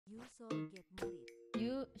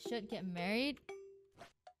You should get married.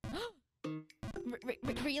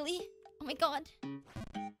 Really? Oh my god.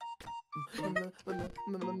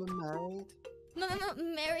 Married? No,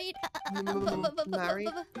 married. Married?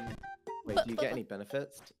 Wait, do you get any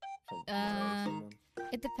benefits from marrying someone?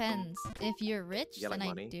 It depends. If you're rich, You get, like, then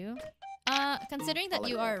I money? do. Considering that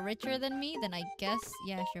you are richer than me, then I guess,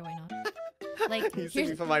 yeah, sure, why not? Like, You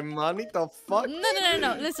singing for my money? The fuck?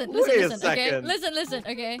 No. Listen, Wait a okay? second. Listen,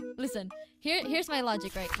 okay? Listen. Here's my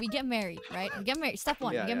logic, right? We get married, right? We get married. Step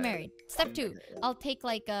 1, Yeah, we get yeah, married. Step 2, I'll take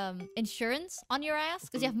like insurance on your ass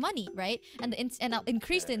because you have money, right? And I'll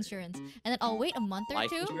increase the insurance, and then I'll wait a month or Life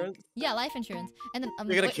two. insurance? Yeah, life insurance. And then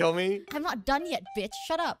You're gonna kill me? I'm not done yet, bitch.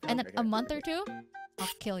 Shut up. And then Okay, a month or two, I'll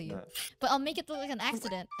kill you. No. But I'll make it look like an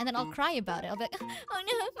accident, and then I'll cry about it. I'll be like, oh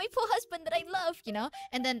no, my poor husband that I love, you know?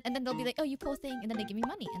 And then they'll be like, oh, you poor thing. And then they give me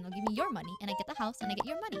money, and they'll give me your money, and I get the house, and I get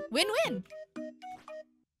your money. Win-win.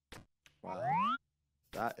 Wow.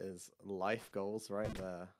 That is life goals right there.